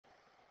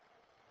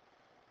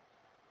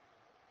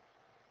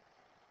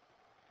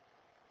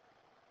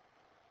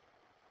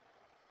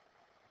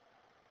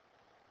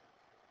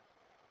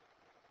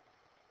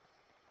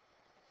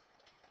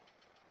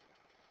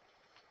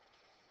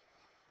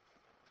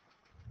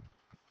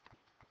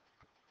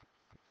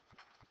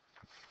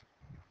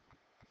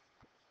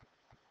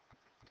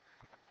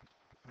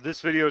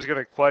This video is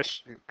going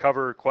to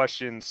cover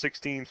questions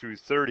 16 through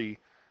 30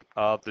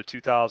 of the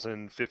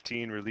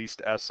 2015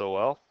 released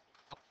SOL.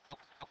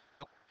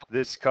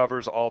 This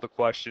covers all the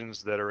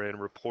questions that are in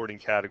reporting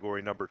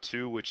category number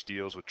 2, which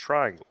deals with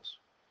triangles.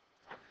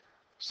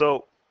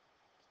 So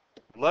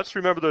let's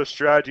remember those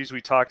strategies we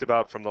talked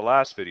about from the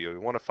last video. We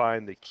want to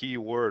find the key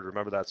word.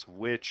 Remember, that's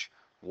which,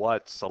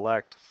 what,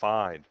 select,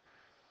 find.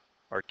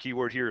 Our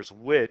keyword here is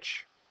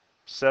which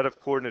set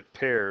of coordinate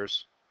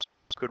pairs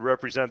could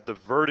represent the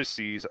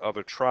vertices of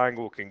a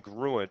triangle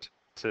congruent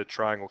to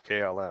triangle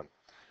KLM.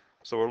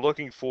 So we're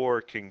looking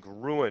for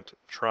congruent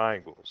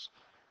triangles.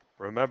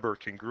 Remember,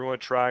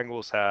 congruent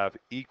triangles have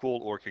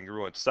equal or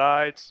congruent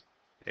sides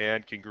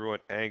and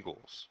congruent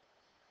angles.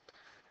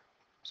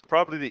 So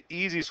probably the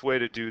easiest way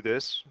to do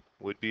this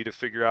would be to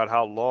figure out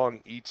how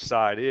long each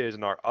side is,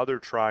 and our other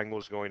triangle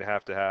is going to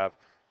have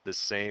the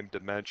same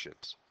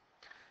dimensions.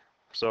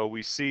 So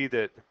we see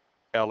that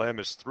LM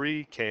is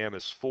 3, KM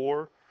is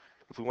 4.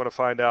 If we want to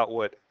find out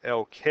what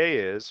LK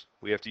is,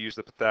 we have to use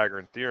the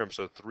Pythagorean theorem.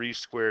 So 3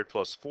 squared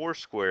plus 4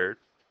 squared,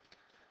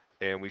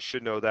 and we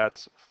should know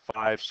that's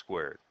 5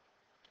 squared.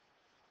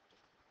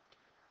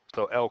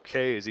 So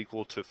LK is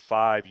equal to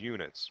 5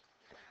 units.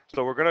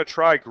 So we're going to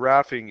try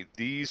graphing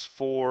these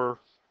 4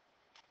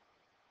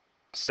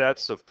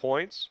 sets of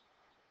points,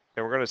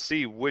 and we're going to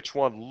see which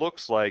one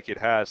looks like it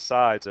has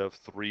sides of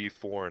 3,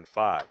 4, and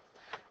 5.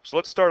 So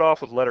let's start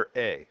off with letter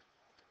A.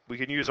 We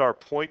can use our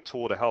point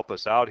tool to help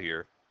us out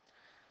here.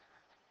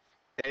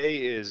 A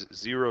is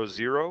 0,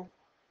 0,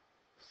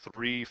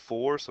 3,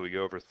 4, so we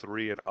go over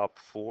 3 and up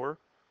 4,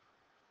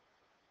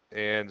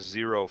 and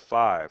 0,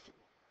 5.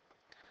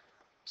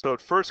 So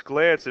at first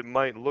glance, it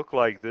might look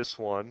like this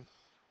one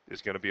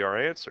is going to be our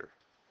answer.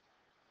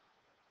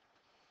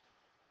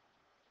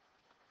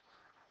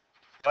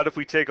 But if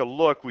we take a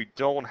look, we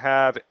don't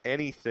have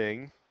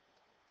anything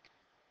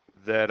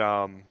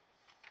that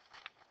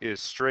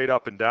is straight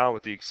up and down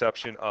with the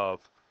exception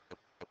of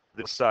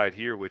this side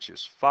here, which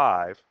is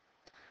 5.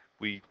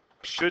 We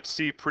should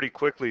see pretty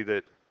quickly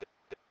that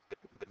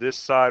this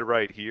side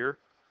right here,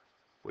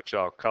 which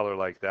I'll color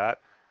like that,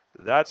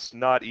 that's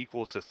not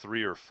equal to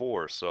 3 or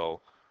 4.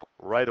 So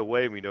right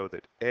away we know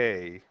that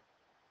A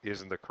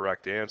isn't the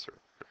correct answer.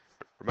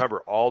 Remember,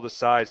 all the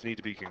sides need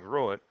to be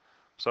congruent.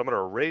 So I'm going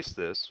to erase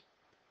this,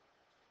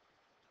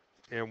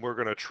 and we're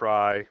going to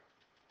try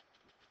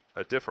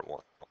a different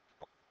one.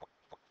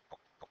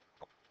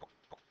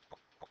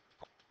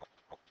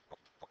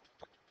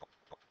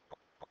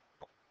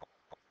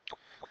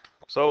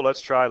 So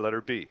let's try letter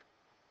B.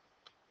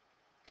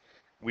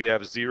 We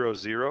have 0,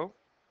 0,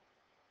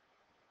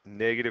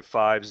 negative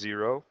 5,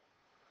 0,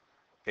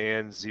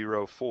 and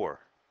 0, 4.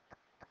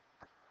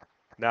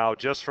 Now,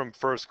 just from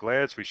first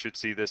glance, we should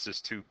see this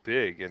is too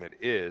big, and it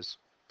is.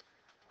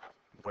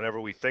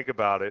 Whenever we think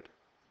about it,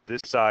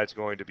 this side's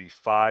going to be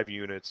 5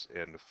 units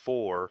and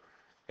 4,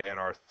 and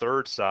our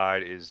third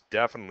side is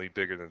definitely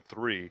bigger than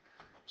 3,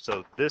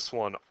 so this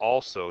one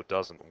also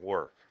doesn't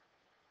work.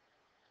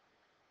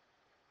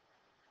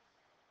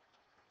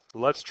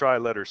 Let's try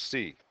letter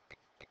C.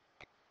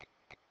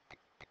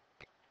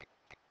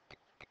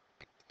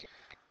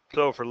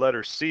 So for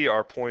letter C,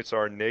 our points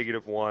are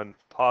negative 1,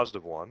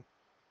 positive 1,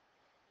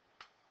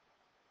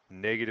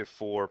 negative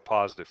 4,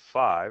 positive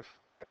 5,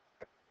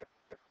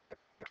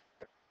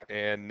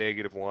 and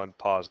negative 1,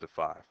 positive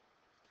 5.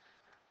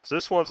 So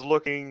this one's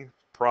looking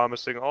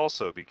promising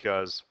also,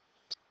 because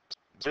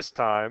this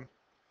time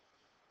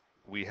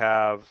we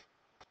have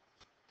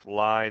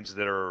lines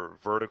that are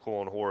vertical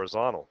and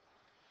horizontal.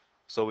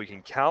 So we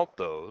can count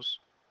those.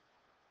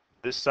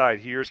 This side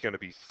here is going to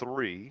be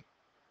 3.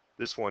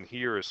 This one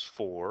here is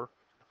 4.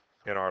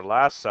 And our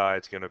last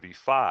side is going to be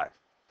 5.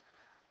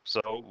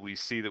 So we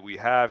see that we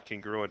have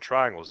congruent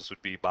triangles. This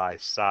would be by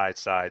side,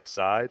 side,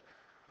 side.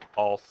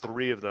 All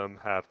 3 of them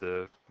have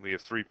we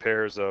have 3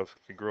 pairs of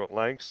congruent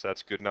lengths.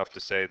 That's good enough to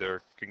say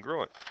they're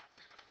congruent.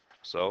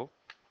 So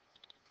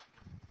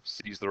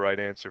C is the right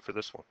answer for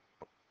this one.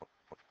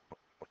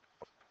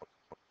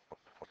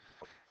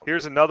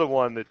 Here's another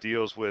one that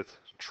deals with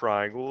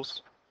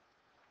triangles.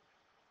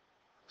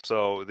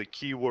 So the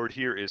key word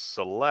here is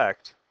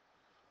select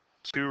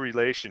 2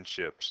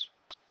 relationships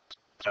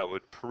that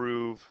would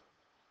prove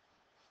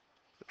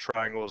the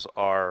triangles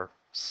are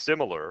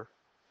similar.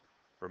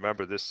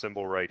 Remember, this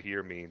symbol right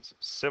here means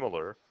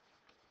similar.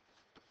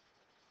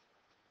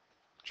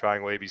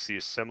 Triangle ABC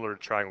is similar to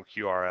triangle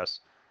QRS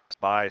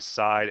by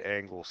side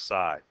angle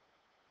side.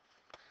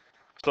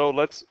 So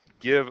let's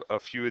give a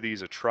few of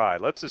these a try.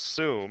 Let's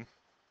assume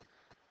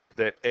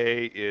that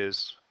A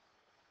is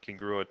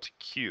congruent to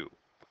Q.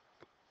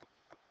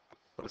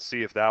 Let's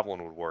see if that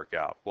one would work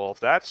out. Well, if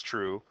that's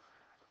true,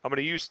 I'm going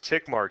to use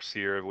tick marks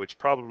here, which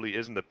probably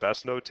isn't the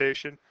best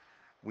notation.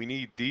 We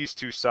need these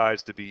 2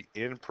 sides to be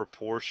in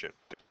proportion.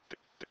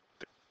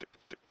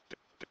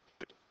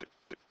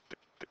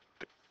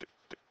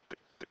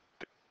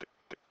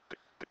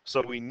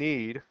 So we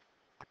need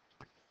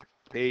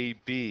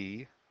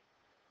AB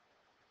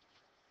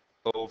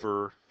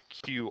over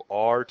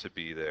QR to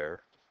be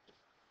there.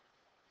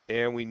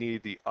 and we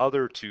need the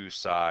other two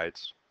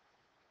sides,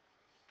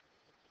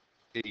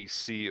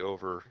 AC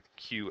over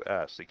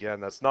QS. Again,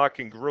 that's not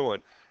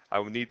congruent. I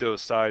would need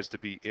those sides to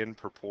be in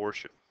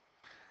proportion.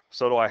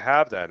 So do I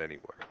have that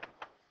anywhere?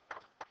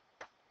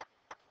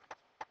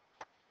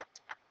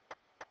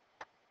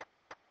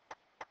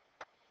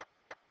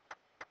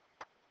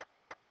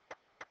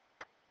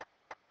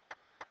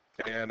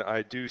 And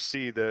I do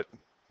see that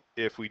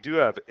if we do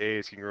have A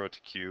is congruent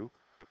to Q,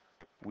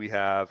 we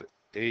have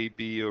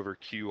AB over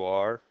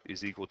QR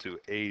is equal to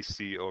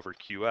AC over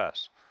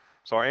QS.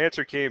 So our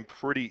answer came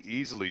pretty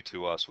easily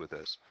to us with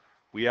this.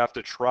 We have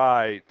to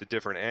try the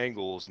different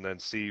angles and then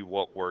see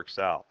what works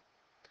out.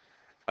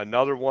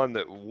 Another one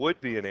that would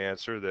be an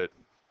answer that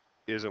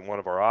isn't one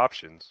of our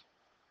options.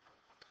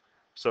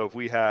 So if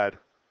we had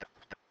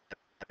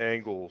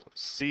angle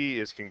C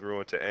is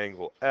congruent to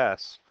angle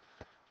S,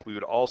 we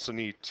would also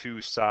need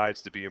two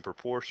sides to be in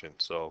proportion.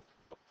 So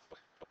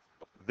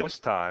this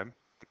time,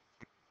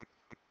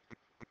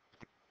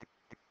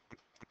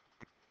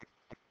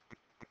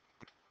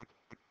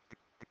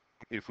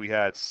 if we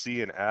had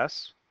C and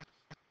S,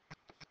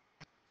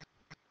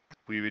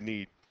 we would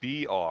need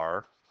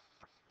BR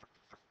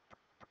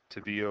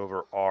to be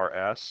over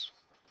RS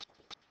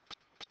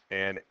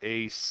and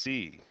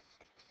AC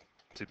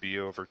to be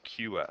over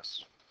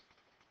QS.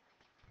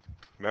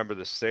 Remember,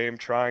 the same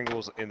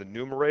triangles in the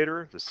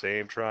numerator, the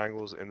same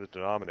triangles in the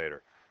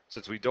denominator.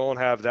 Since we don't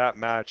have that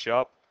match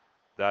up,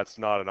 that's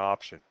not an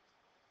option.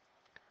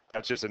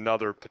 That's just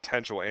another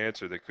potential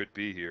answer that could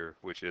be here,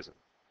 which isn't.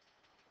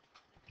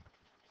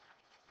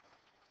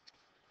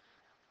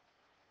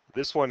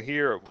 This one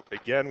here,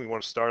 again, we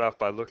want to start off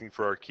by looking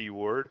for our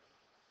keyword,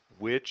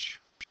 which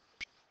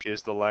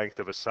is the length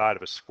of a side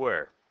of a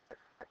square.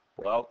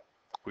 Well,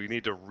 we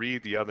need to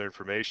read the other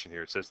information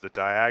here. It says the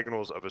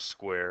diagonals of a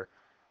square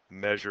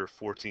measure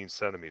 14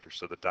 centimeters.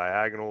 So the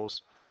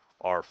diagonals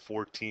are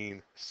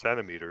 14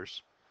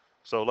 centimeters.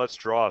 So let's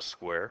draw a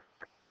square.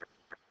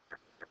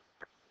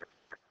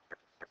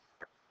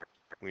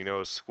 We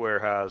know a square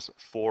has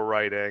 4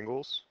 right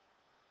angles.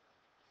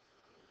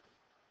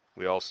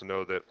 We also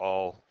know that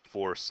all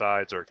 4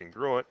 sides are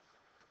congruent,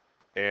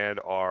 and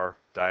our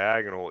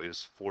diagonal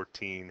is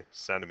 14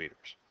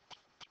 centimeters.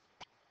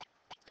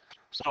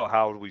 So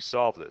how do we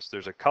solve this?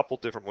 There's a couple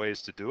different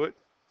ways to do it.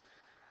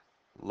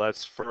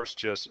 Let's first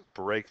just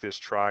break this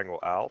triangle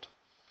out.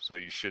 So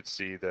you should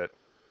see that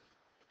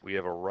we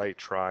have a right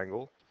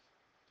triangle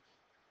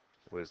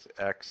with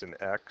x and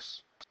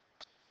x.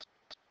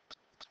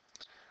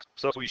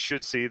 So we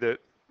should see that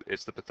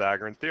it's the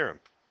Pythagorean theorem.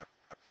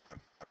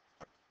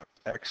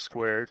 X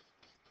squared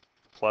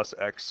plus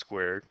x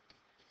squared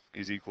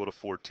is equal to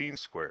 14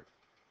 squared.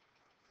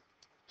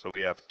 So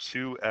we have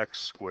 2x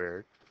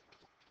squared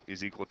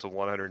is equal to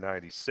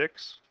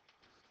 196.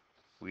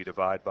 We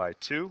divide by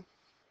 2.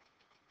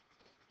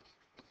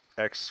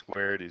 X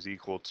squared is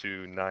equal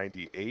to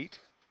 98.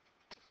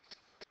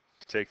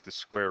 Take the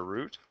square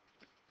root.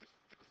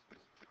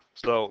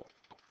 So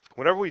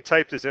whenever we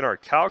type this in our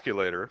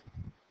calculator,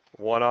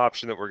 one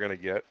option that we're going to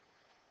get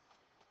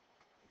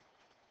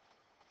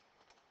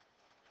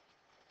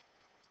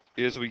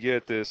is we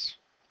get this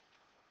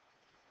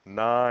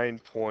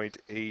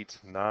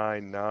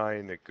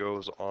 9.899 that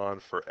goes on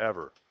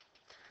forever.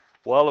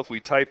 Well, if we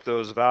type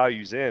those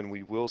values in,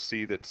 we will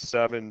see that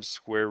 7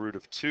 square root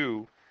of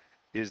 2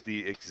 is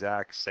the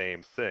exact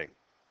same thing.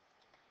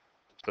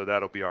 So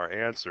that'll be our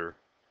answer.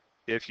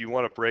 If you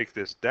want to break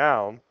this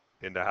down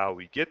into how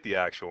we get the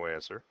actual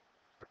answer,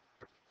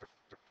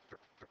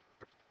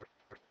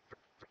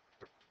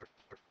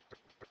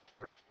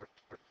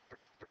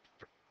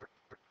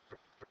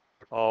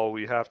 all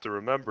we have to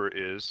remember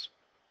is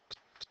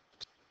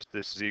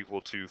this is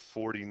equal to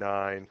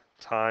 49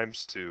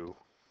 times 2.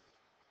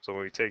 So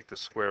when we take the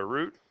square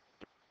root,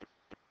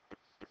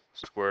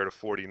 square root of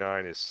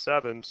 49 is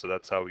 7, so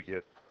that's how we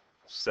get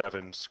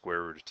 7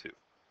 square root of 2.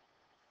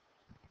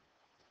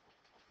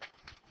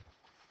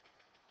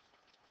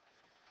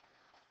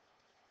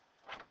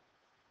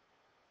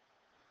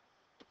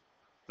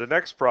 The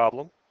next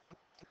problem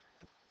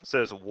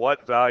says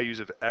what values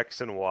of x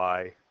and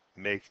y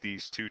make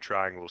these two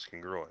triangles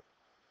congruent?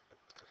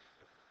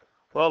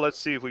 Well, let's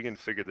see if we can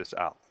figure this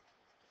out.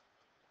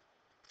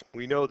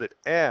 We know that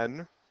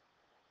n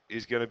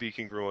is going to be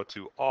congruent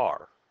to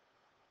r.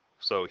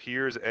 So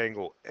here's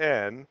angle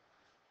n,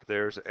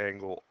 there's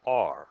angle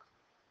r.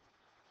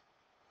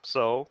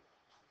 So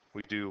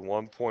we do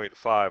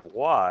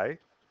 1.5y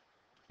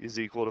is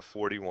equal to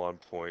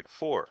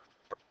 41.4.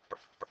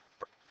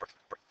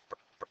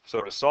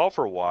 So to solve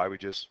for y, we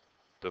just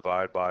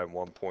divide by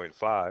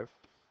 1.5.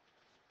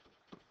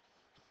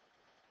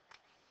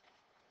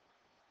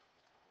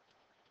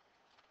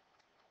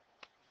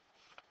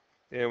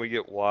 And we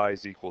get y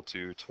is equal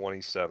to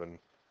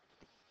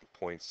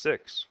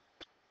 27.6.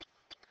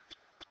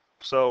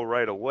 So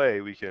right away,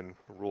 we can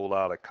rule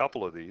out a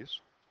couple of these.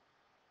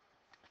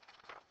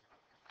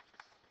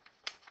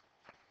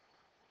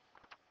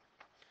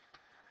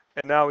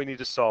 And now we need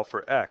to solve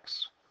for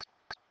x.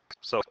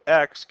 So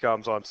x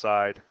comes on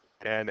side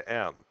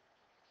NM.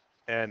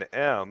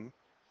 NM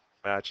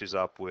matches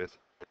up with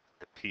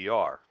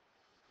PR.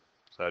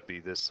 So that'd be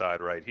this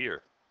side right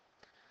here.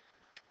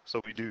 So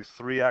we do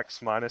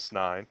 3x minus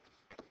 9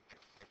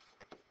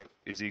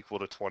 is equal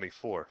to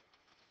 24.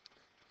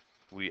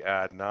 We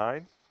add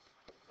 9,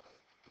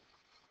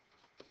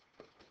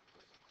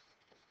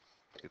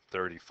 get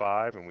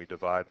 35, and we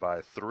divide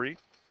by 3.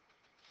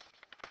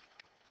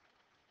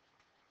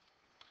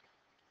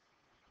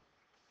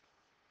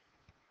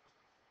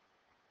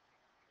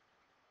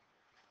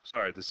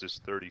 Sorry, this is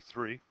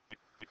 33.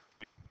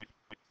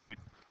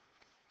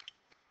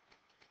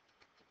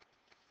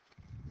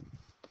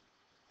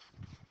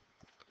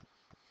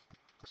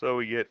 So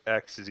we get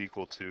x is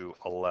equal to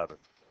 11.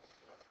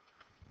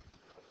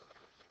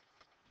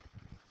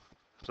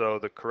 So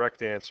the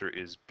correct answer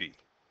is B.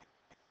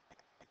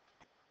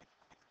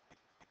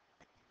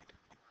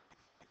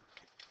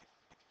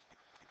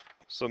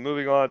 So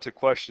moving on to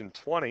question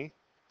 20, it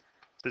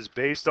says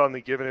based on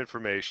the given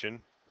information,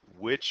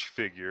 which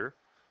figure,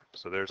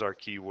 so there's our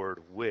keyword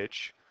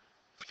which,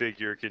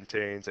 figure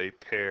contains a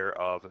pair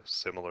of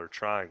similar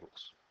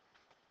triangles.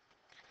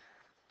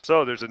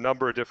 So there's a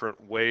number of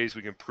different ways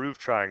we can prove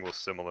triangles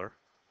similar.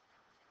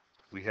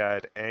 We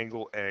had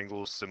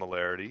angle-angle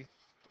similarity,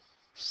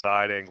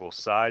 side angle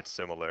side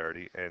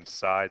similarity, and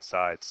side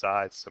side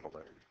side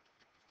similarity.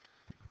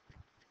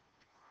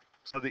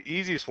 So the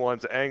easiest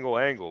one's angle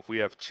angle. If we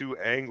have two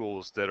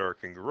angles that are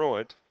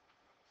congruent,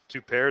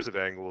 two pairs of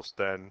angles,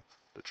 then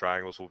the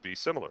triangles will be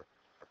similar.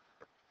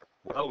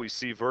 Well, we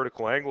see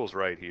vertical angles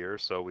right here,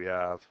 so we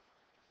have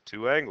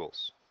two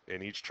angles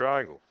in each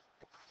triangle.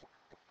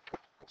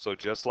 So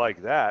just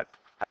like that,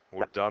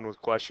 we're done with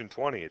question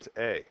 20. It's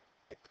A,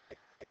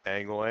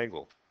 angle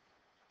angle.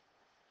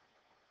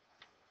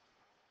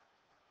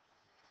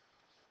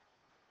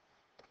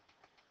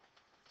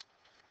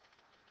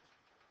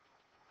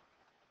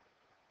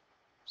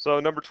 So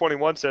number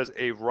 21 says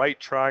a right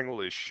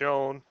triangle is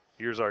shown.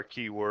 Here's our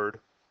keyword.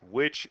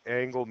 Which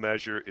angle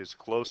measure is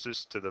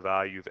closest to the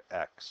value of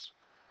x?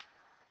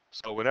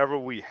 So whenever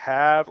we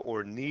have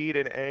or need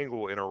an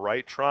angle in a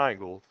right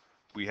triangle,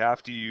 we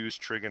have to use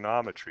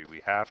trigonometry.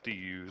 We have to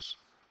use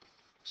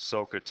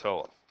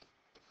SOHCAHTOA.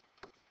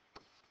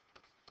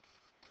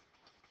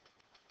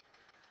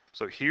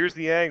 So here's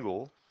the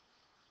angle,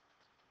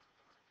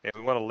 and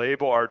we want to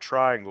label our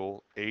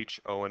triangle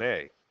H, O, and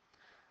A.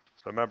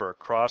 So remember,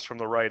 across from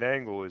the right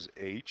angle is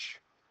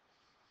H,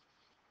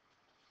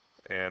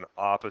 and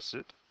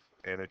opposite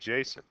and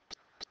adjacent.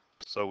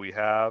 So we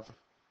have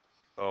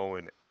O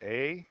and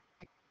A.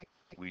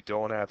 We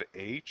don't have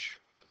H,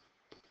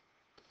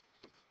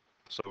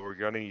 so we're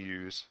going to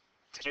use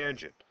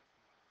tangent.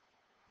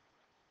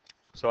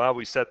 So how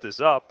we set this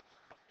up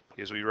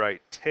is we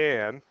write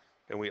tan,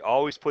 and we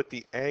always put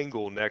the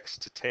angle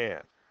next to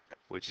tan,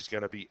 which is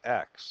going to be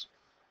x.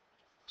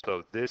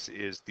 So this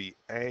is the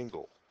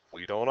angle.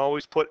 We don't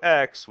always put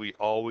x, we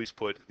always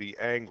put the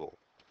angle.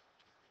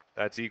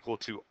 That's equal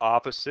to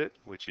opposite,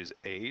 which is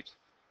 8,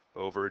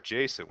 over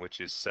adjacent, which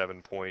is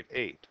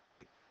 7.8.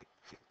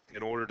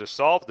 In order to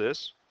solve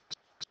this,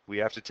 we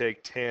have to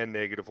take tan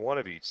 -1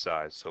 of each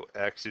side. So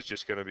x is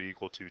just going to be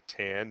equal to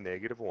tan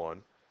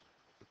 -1,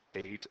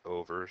 8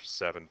 over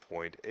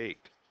 7.8.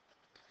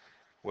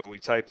 When we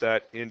type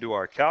that into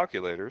our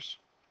calculators,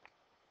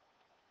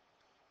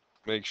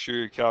 make sure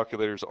your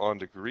calculator's on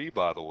degree,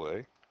 by the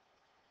way,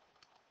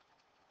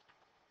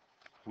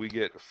 we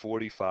get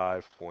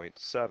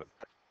 45.7.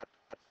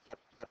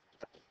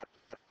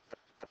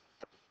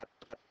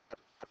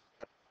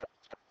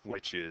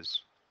 Which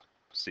is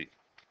C.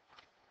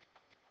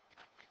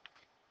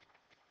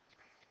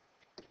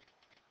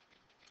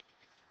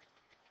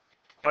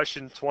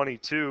 Question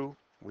 22,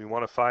 we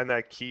want to find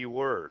that key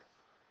word.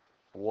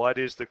 What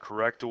is the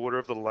correct order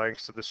of the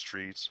lengths of the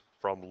streets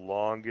from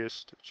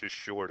longest to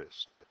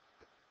shortest?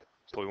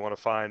 So we want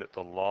to find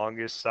the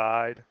longest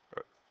side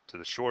to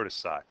the shortest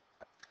side.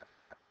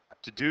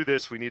 To do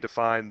this, we need to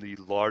find the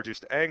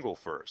largest angle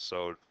first.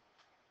 So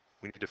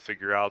we need to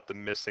figure out the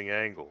missing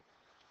angle.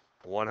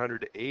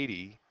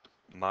 180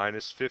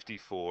 minus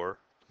 54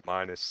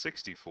 minus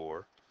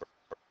 64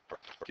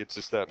 gets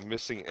us that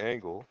missing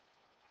angle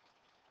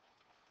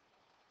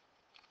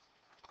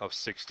of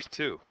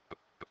 62.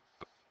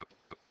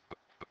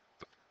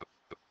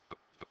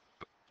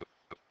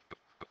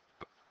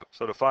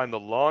 So to find the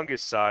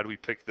longest side, we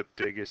pick the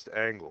biggest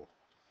angle.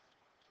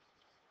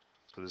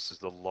 So this is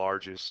the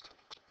largest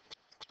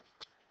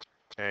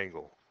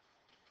angle.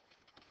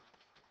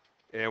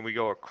 And we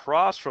go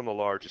across from the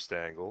largest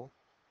angle.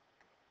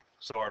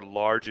 So our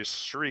largest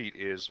street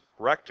is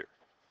Rector.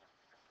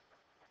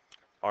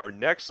 Our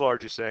next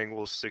largest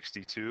angle is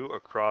 62.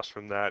 Across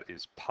from that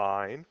is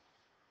Pine.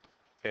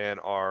 And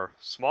our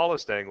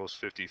smallest angle is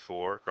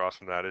 54. Across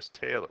from that is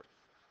Taylor.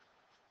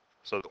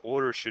 So the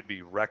order should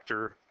be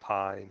Rector,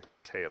 Pine,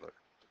 Taylor.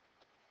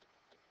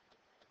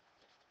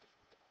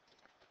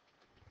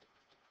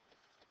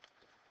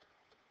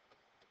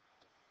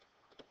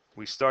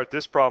 We start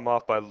this problem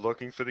off by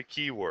looking for the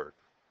keyword,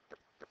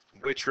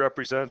 which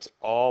represents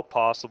all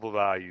possible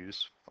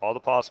values all the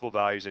possible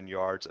values in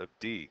yards of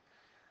D.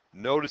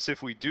 Notice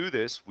if we do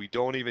this, we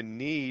don't even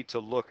need to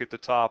look at the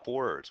top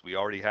words. We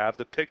already have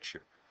the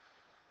picture.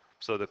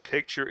 So the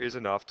picture is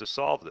enough to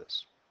solve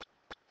this.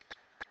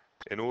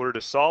 In order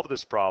to solve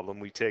this problem,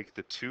 we take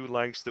the two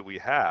lengths that we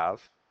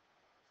have,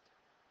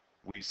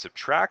 we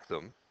subtract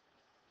them,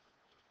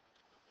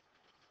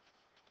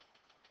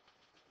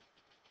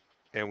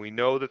 and we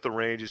know that the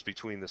range is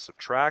between the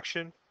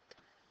subtraction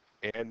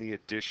and the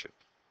addition.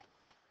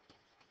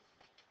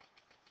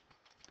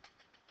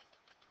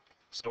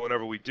 So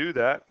whenever we do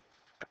that,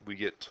 we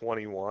get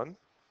 21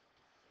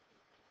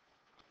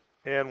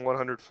 and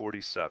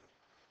 147.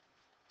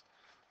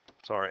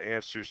 So our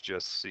answer is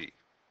just C.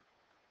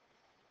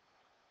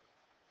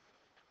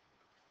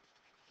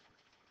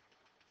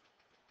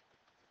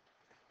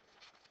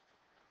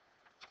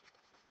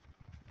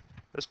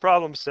 This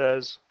problem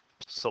says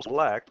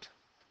select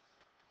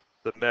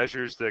the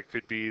measures that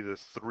could be the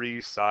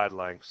three side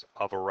lengths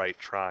of a right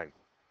triangle.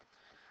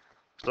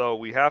 So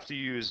we have to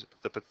use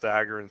the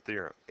Pythagorean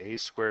theorem. A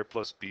squared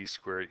plus B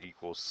squared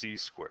equals C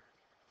squared.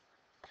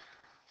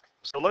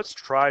 So let's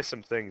try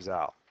some things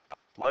out.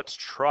 Let's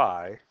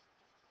try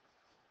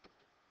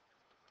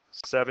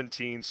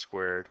 17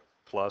 squared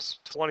plus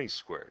 20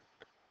 squared.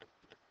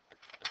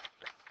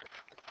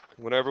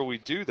 Whenever we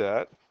do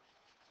that,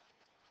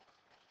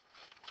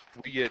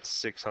 we get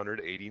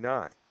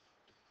 689.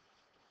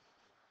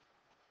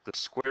 The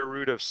square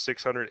root of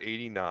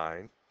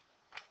 689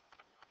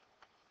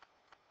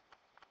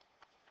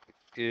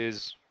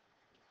 is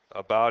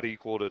about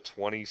equal to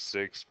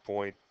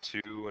 26.2,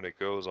 and it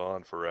goes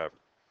on forever.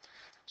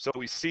 So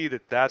we see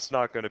that that's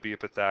not going to be a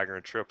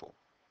Pythagorean triple.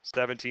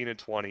 17 and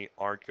 20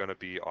 aren't going to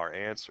be our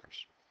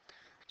answers.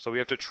 So we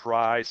have to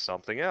try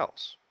something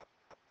else.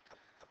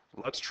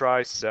 Let's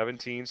try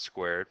 17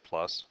 squared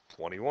plus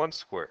 21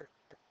 squared.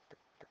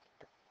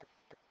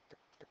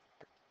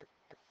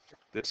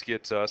 This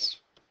gets us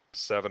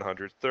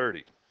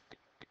 730.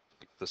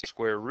 The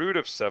square root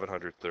of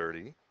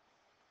 730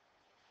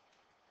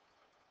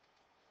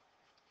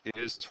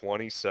 is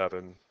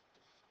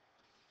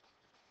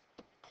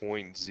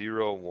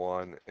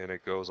 27.01, and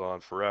it goes on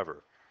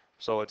forever.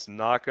 So it's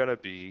not going to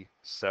be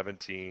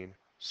 17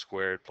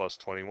 squared plus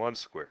 21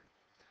 squared.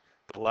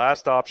 The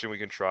last option we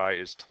can try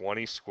is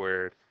 20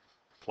 squared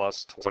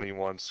plus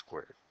 21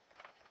 squared,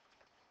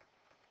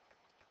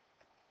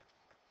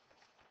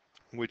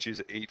 which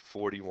is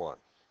 841.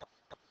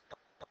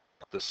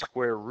 The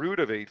square root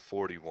of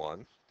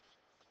 841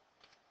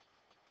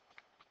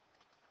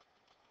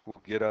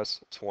 will get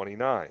us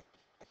 29.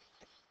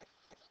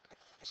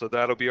 So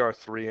that'll be our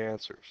three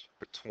answers,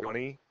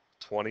 20,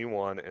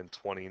 21, and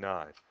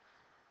 29.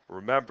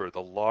 Remember,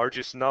 the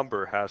largest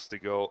number has to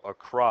go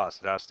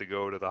across. It has to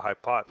go to the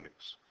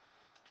hypotenuse.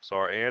 So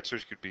our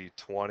answers could be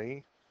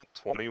 20,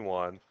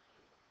 21,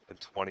 and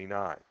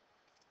 29.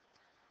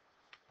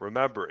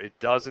 Remember, it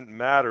doesn't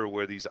matter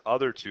where these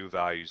other two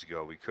values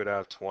go. We could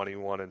have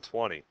 21 and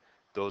 20.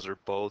 Those are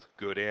both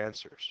good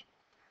answers.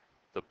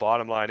 The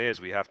bottom line is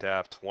we have to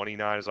have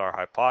 29 as our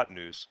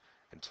hypotenuse,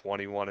 and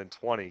 21 and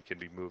 20 can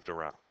be moved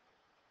around.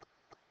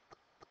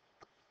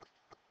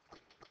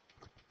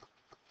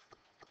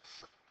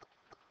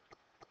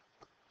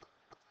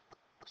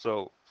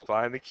 So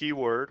find the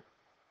keyword.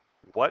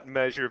 What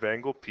measure of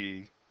angle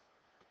P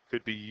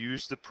could be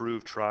used to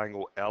prove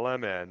triangle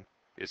LMN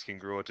is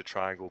congruent to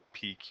triangle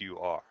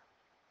PQR?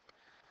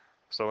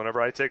 So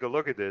whenever I take a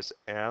look at this,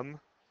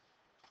 M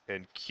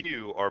and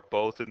Q are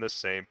both in the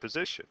same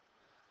position.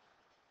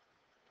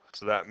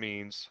 So that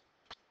means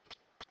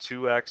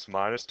 2x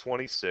minus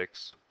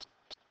 26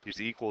 is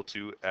equal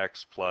to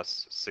x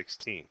plus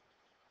 16.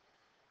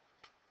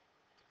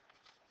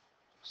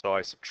 So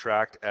I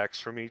subtract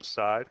x from each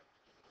side.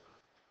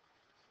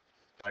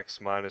 X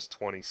minus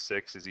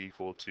 26 is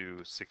equal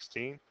to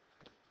 16,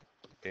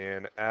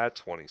 and add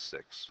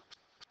 26.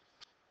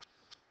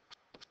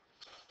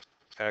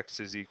 X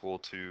is equal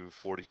to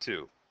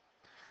 42.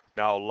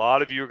 Now, a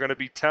lot of you are going to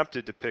be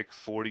tempted to pick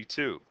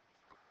 42,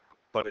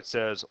 but it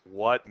says,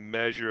 what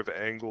measure of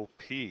angle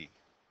P?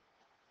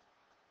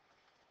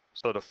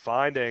 So to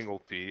find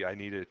angle P, I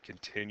need to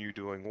continue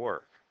doing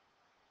work.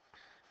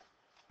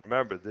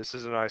 Remember, this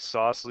is an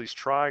isosceles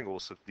triangle,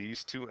 so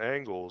these two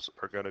angles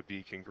are going to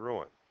be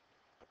congruent.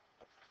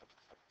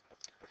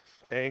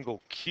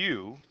 Angle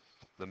Q,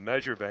 the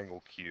measure of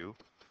angle Q,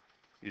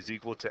 is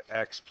equal to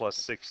x plus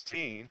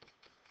 16,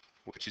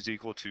 which is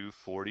equal to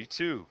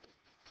 42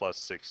 plus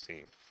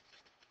 16.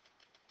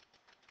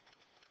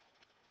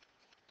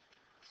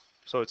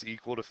 So it's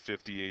equal to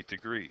 58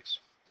 degrees.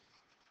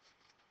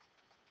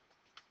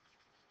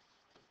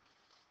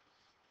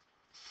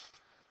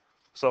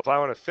 So if I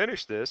want to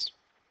finish this,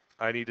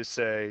 I need to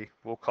say,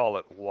 we'll call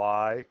it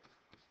y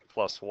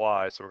plus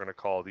y, so we're going to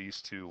call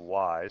these two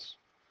y's,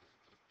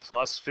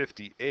 plus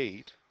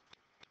 58.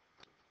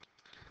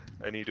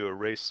 I need to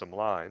erase some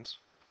lines,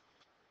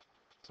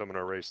 so I'm going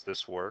to erase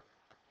this work.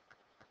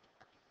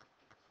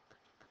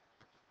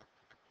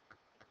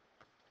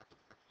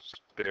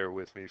 Just bear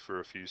with me for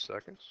a few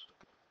seconds.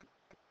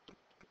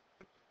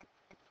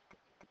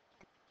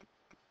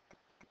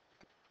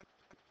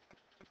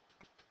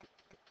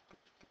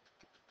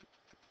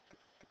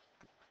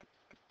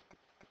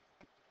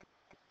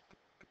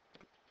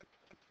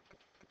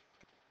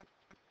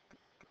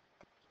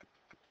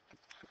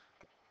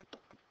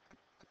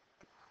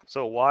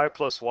 So y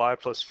plus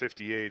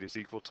 58 is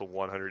equal to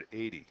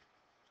 180.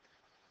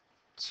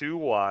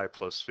 2y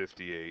plus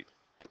 58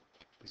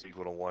 is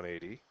equal to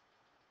 180.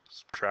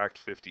 Subtract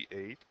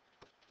 58.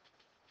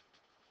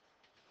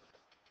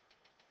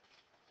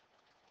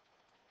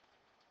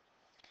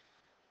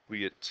 We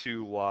get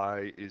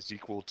 2y is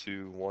equal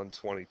to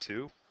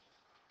 122.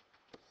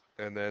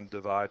 And then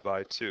divide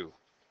by 2,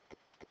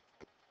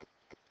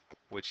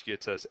 which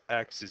gets us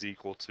x is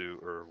equal to,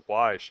 or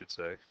y I should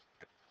say,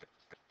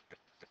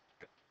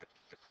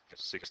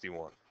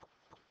 61.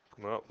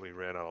 Well, we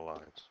ran out of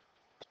lines.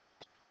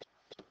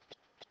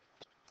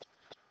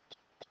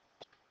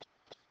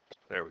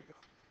 There we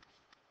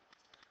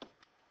go.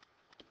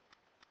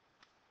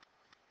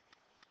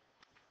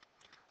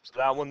 So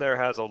that one there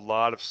has a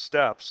lot of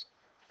steps,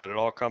 but it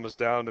all comes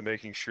down to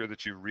making sure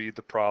that you read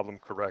the problem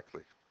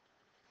correctly.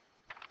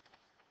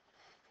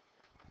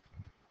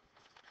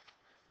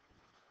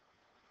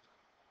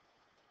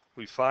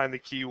 We find the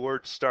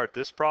keyword to start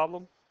this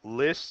problem.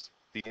 List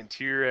the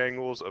interior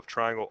angles of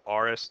triangle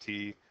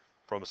RST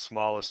from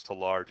smallest to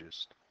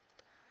largest.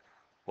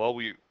 Well,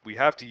 we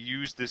have to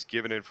use this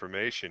given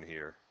information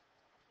here.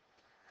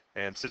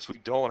 And since we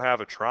don't have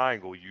a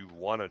triangle, you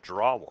want to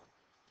draw one.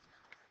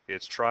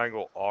 It's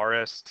triangle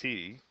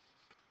RST.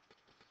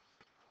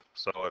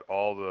 So at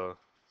all the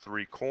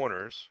three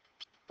corners,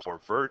 or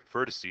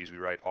vertices, we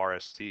write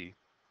RST.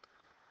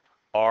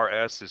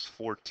 RS is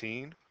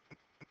 14,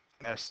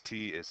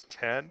 ST is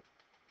 10,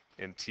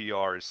 and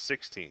TR is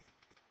 16.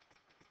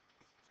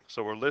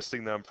 So we're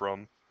listing them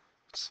from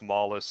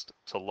smallest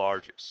to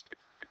largest.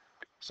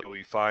 So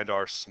we find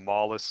our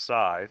smallest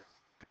side.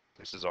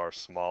 This is our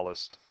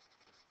smallest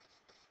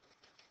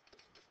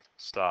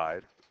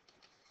side.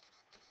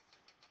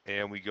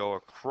 And we go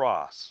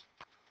across.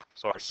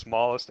 So our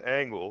smallest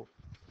angle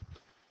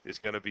is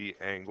going to be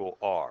angle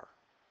R.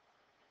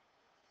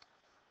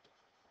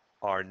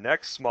 Our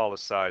next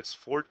smallest side is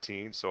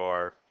 14, so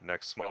our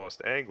next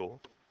smallest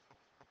angle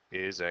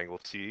is angle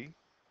T.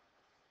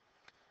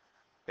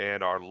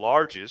 And our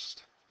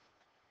largest,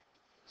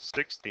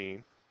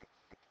 16,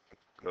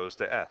 goes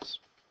to S.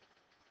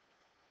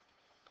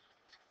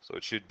 So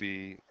it should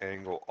be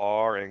angle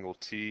R, angle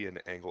T, and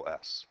angle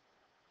S.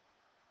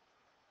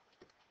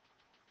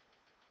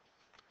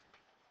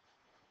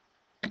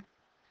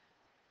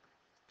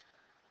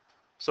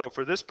 So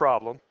for this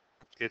problem,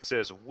 it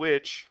says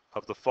which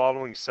of the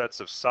following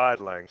sets of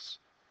side lengths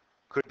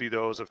could be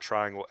those of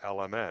triangle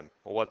LMN.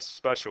 Well, what's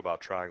special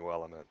about triangle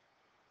LMN?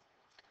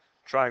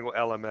 Triangle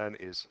LMN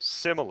is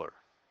similar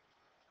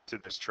to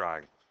this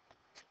triangle.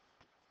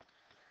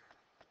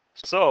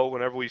 So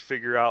whenever we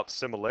figure out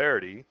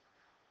similarity,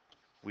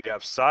 we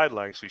have side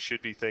lengths, we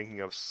should be thinking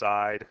of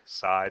side,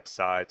 side,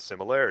 side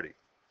similarity.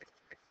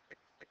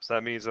 So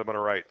that means I'm going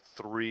to write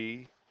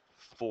 3,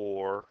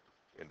 4,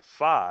 and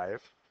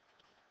 5,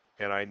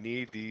 and I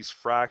need these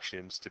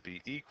fractions to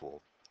be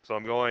equal. So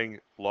I'm going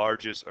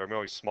largest, or I'm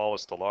going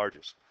smallest to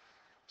largest.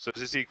 So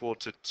is this equal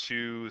to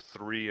 2,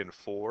 3, and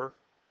 4?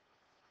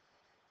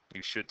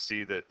 You should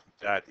see that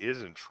that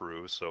isn't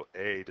true, so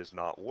A does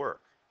not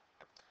work.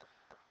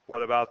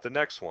 What about the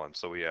next one?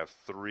 So we have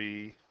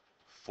 3,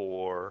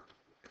 4,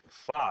 and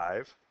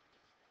 5.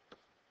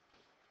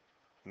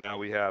 Now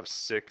we have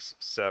 6,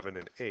 7,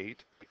 and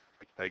 8.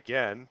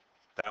 Again,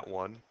 that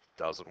one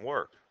doesn't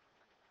work.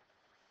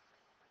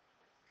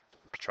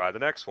 Try the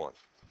next one.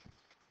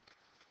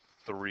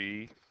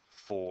 3,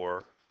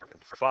 4,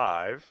 and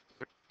 5.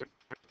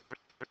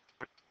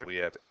 We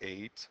have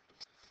 8,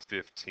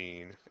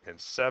 15, and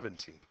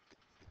 17.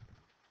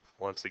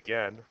 Once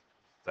again,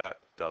 that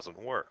doesn't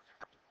work.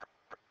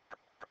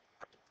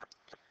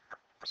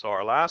 So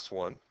our last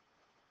one,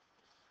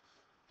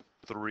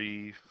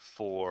 3,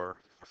 4,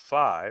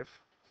 5,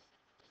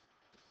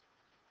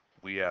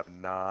 we have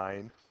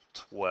 9,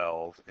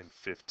 12, and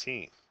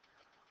 15.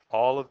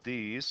 All of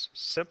these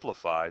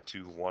simplify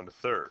to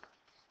 1/3.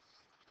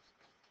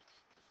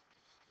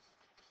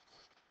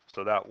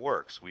 So that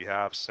works. We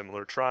have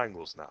similar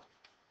triangles now.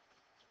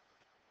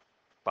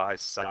 By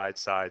side,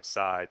 side,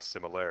 side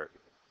similarity.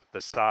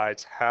 The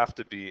sides have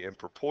to be in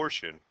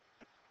proportion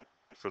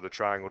for the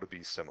triangle to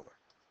be similar.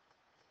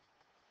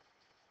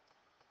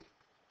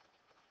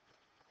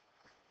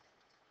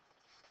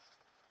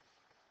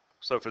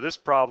 So for this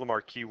problem,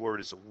 our keyword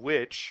is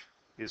which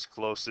is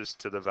closest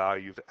to the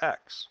value of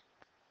x.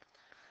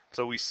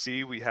 So we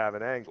see we have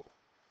an angle.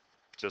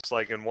 Just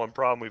like in one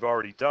problem we've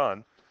already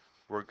done,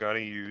 we're going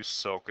to use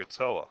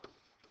SOHCAHTOA,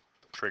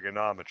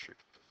 trigonometry.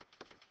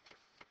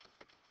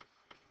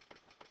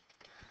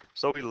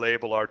 So we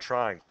label our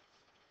triangle.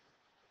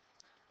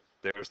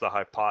 There's the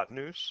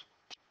hypotenuse,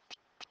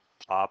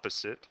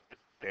 opposite,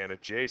 and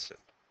adjacent.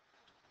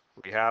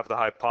 We have the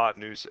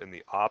hypotenuse and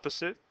the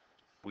opposite.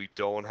 We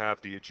don't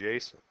have the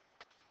adjacent.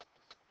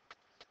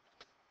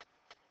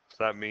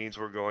 So that means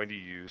we're going to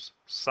use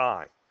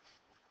sine.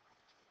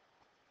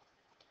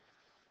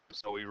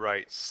 So we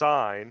write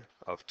sine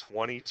of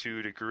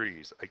 22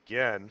 degrees.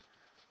 Again,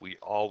 we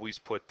always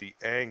put the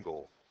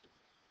angle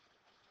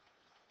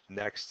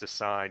next to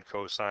sine,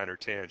 cosine, or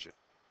tangent.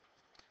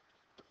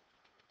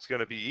 is going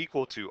to be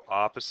equal to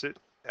opposite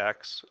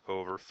x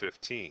over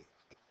 15.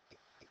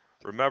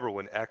 Remember,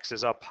 when x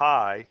is up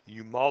high,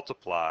 you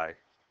multiply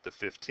the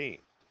 15.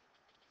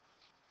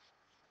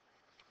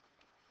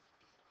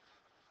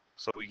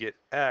 So we get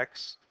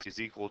x is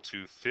equal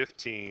to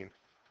 15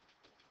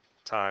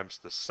 times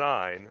the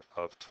sine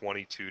of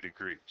 22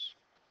 degrees.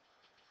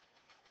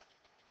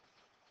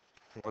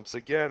 Once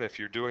again, if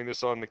you're doing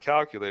this on the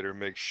calculator,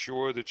 make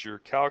sure that your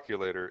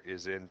calculator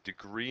is in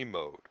degree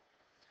mode.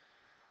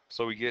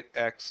 So we get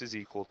x is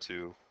equal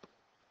to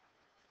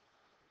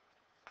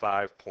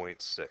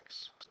 5.6.